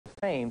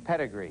Fame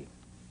pedigree.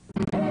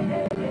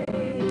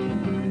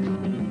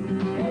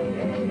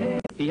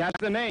 He has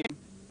the name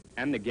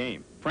and the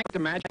game. Frank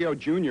DiMaggio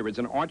Jr. is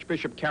an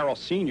Archbishop Carroll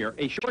Sr.,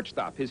 a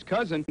shortstop. His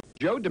cousin,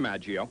 Joe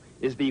DiMaggio,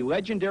 is the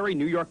legendary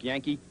New York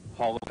Yankee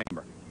Hall of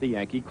Famer, the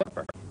Yankee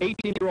Clipper.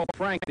 18-year-old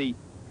Frank, the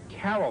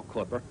Carroll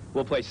Clipper,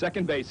 will play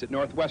second base at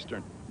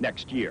Northwestern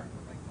next year.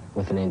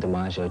 With the name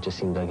DiMaggio, it just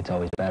seems like it's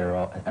always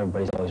better.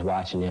 Everybody's always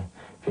watching you.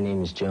 If your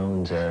name is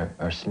Jones or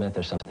Smith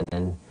or something,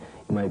 then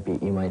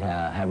you might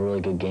have a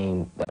really good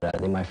game, but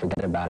they might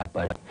forget about it.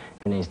 But if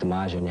your name's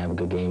DiMaggio and you have a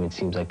good game, it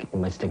seems like it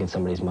might stick in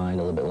somebody's mind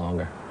a little bit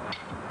longer.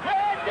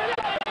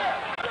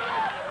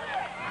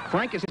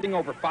 Frank is hitting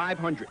over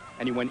 500,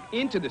 and he went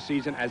into the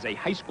season as a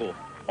high school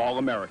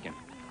All-American.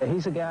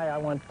 He's a guy I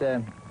want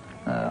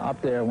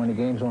up there when the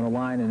game's on the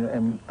line,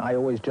 and I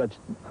always judge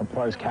as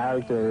far as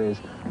character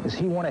is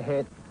he want to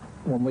hit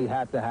when we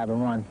have to have a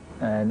run,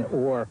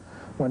 or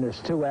when there's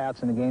 2 outs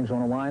and the game's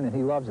on the line, and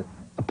he loves it.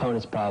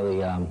 Opponents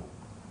probably,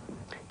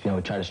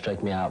 would try to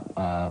strike me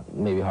out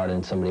maybe harder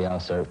than somebody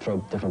else, or throw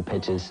different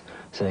pitches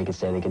so they could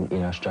say they can,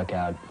 struck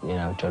out,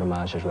 Joe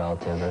DiMaggio's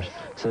relative. Or,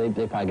 so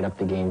they probably get up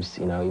the games,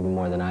 even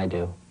more than I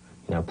do,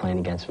 playing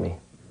against me.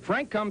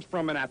 Frank comes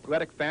from an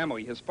athletic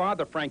family. His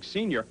father, Frank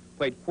Sr.,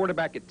 played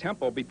quarterback at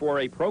Temple before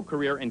a pro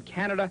career in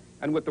Canada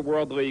and with the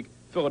World League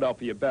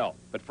Philadelphia Bell.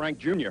 But Frank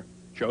Jr.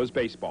 chose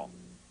baseball.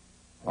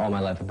 All my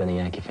life I've been a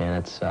Yankee fan.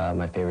 That's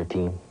my favorite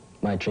team.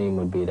 My dream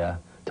would be to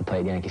play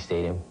at Yankee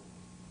Stadium.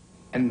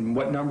 And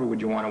what number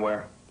would you want to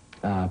wear?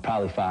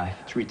 Probably 5.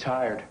 It's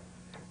retired.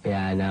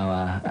 Yeah, I know.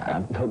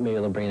 I hope maybe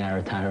they'll bring out a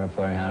retirement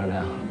for me. I don't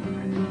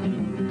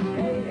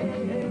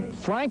know.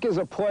 Frank is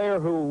a player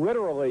who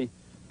literally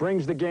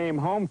brings the game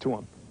home to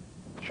him.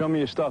 Show me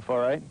your stuff, all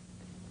right?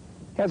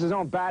 He has his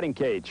own batting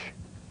cage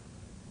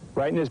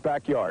right in his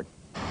backyard.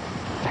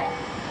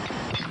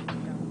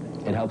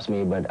 It helps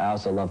me, but I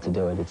also love to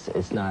do it.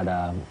 It's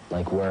not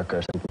like work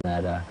or something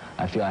that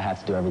I feel I have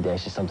to do every day.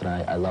 It's just something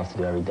I love to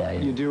do every day.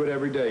 You do it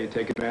every day. You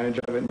take advantage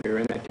of it, and you're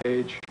in that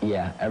cage?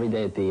 Yeah, every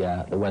day if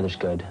the weather's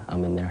good,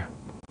 I'm in there.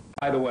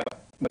 By the way,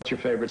 what's your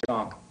favorite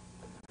song?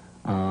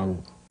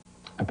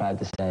 I'd probably have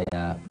to say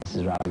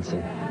Mrs.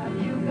 Robinson.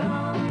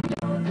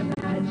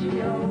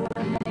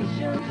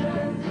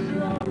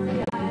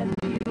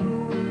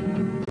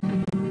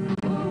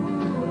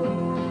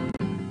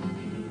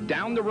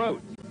 Down the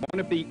road,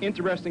 won't it be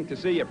interesting to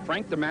see if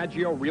Frank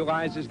DiMaggio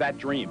realizes that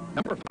dream?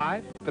 Number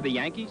 5 for the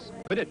Yankees?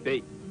 Could it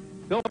be?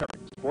 Bill Perry,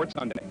 Sports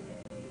Sunday,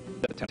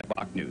 the 10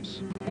 o'clock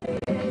news.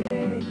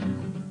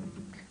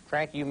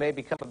 Frank, you may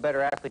become a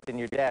better athlete than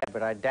your dad,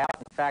 but I doubt,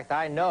 in fact,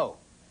 I know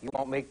you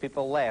won't make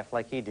people laugh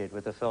like he did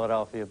with the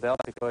Philadelphia Bell,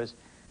 because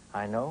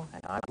I know,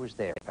 and I was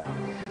there, pal.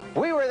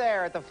 We were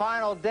there at the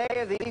final day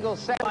of the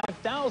Eagles'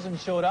 5,000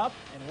 showed up,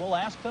 and we'll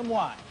ask them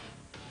why.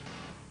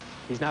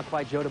 He's not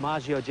quite Joe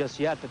DiMaggio just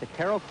yet, but the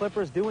Carroll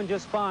Clippers doing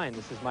just fine.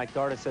 This is Mike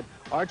Dardis at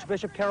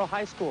Archbishop Carroll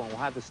High School, and we'll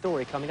have the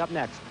story coming up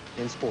next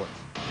in sports.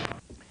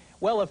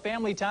 Well, if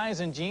family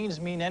ties and genes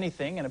mean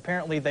anything, and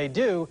apparently they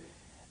do,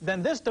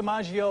 then this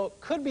DiMaggio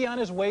could be on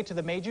his way to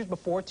the majors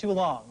before too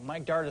long.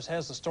 Mike Dardis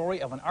has the story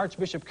of an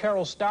Archbishop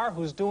Carroll star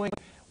who's doing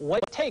what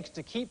it takes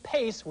to keep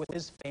pace with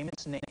his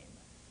famous name.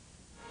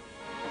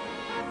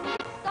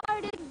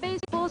 Started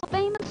baseball's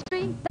famous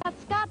streak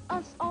that's got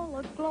us all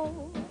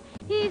aglow.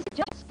 He's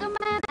just a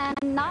man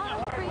and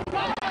not a freak.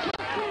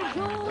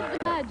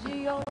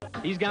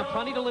 He's got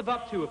plenty to live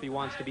up to if he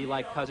wants to be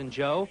like Cousin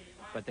Joe,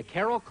 but the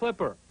Carroll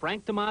Clipper,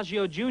 Frank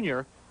DiMaggio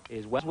Jr.,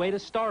 is well on his way to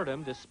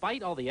stardom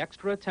despite all the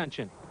extra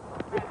attention.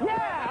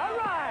 Yeah, all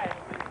right.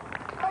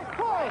 Of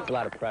course. It's a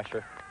lot of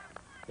pressure.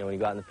 When you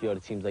go out in the field,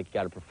 it seems like you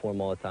got to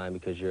perform all the time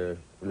because you're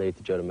related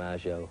to Joe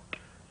DiMaggio.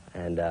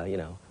 And,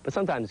 but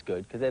sometimes it's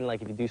good, because then,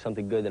 like, if you do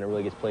something good, then it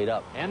really gets played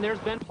up. And there's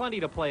been plenty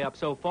to play up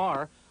so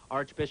far.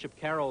 Archbishop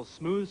Carroll's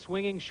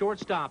smooth-swinging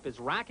shortstop is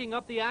racking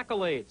up the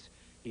accolades.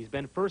 He's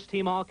been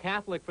first-team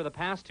All-Catholic for the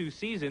past 2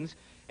 seasons,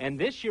 and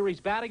this year he's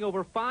batting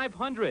over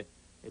 500.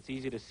 It's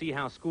easy to see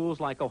how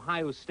schools like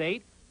Ohio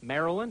State,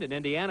 Maryland, and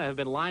Indiana have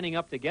been lining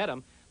up to get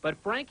him. But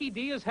Frankie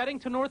D is heading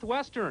to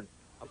Northwestern,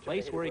 a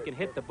place where he can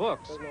hit the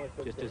books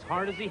just as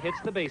hard as he hits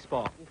the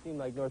baseball. It seemed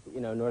like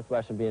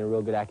Northwestern being a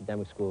real good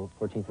academic school,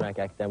 14th ranked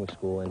academic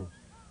school,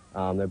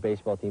 and their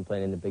baseball team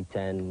playing in the Big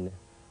Ten. And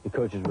the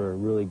coaches were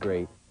really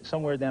great.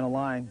 Somewhere down the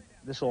line,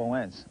 this all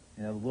ends.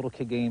 The little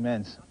kid game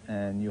ends,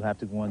 and you have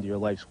to go on to your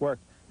life's work.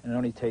 And it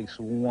only takes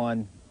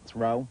one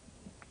throw,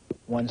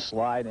 one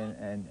slide,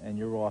 and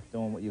you're off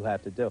doing what you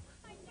have to do.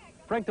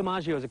 Frank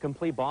DiMaggio is a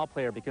complete ball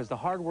player because the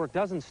hard work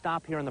doesn't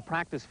stop here in the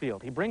practice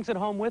field. He brings it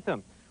home with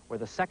him, where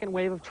the second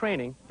wave of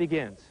training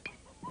begins.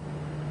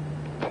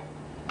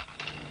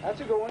 That's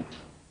a good one.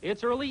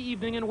 It's early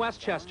evening in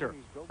Westchester.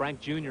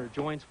 Frank Jr.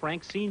 joins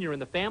Frank Sr. in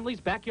the family's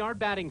backyard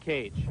batting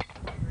cage.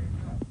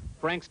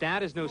 Frank's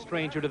dad is no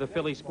stranger to the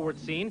Philly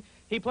sports scene.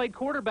 He played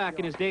quarterback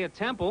in his day at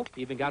Temple,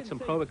 even got some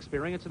pro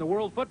experience in the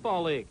World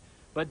Football League.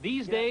 But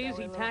these days,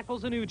 he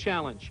tackles a new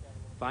challenge,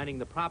 finding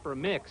the proper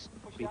mix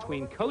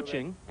between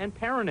coaching and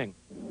parenting.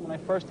 When I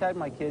first had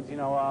my kids,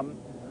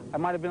 I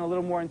might have been a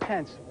little more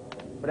intense.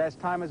 But as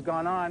time has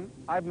gone on,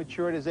 I've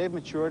matured as they've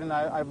matured, and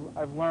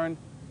I've learned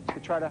to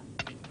try to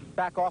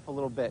back off a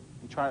little bit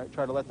and try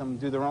to let them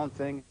do their own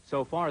thing.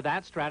 So far,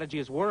 that strategy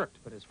has worked,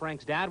 but as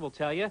Frank's dad will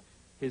tell you,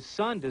 his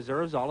son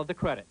deserves all of the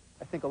credit.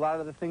 I think a lot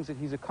of the things that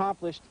he's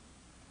accomplished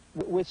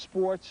with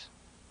sports,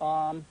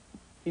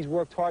 he's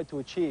worked hard to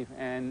achieve,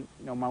 and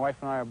you know, my wife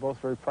and I are both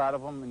very proud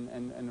of him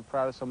and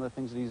proud of some of the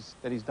things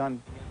that he's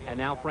done. And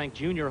now Frank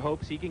Jr.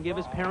 hopes he can give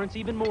his parents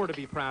even more to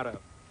be proud of.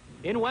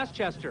 In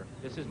Westchester,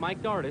 this is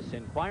Mike Dardis,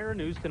 Enquirer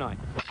News Tonight.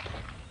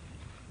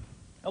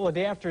 Well, a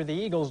day after the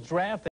Eagles draft,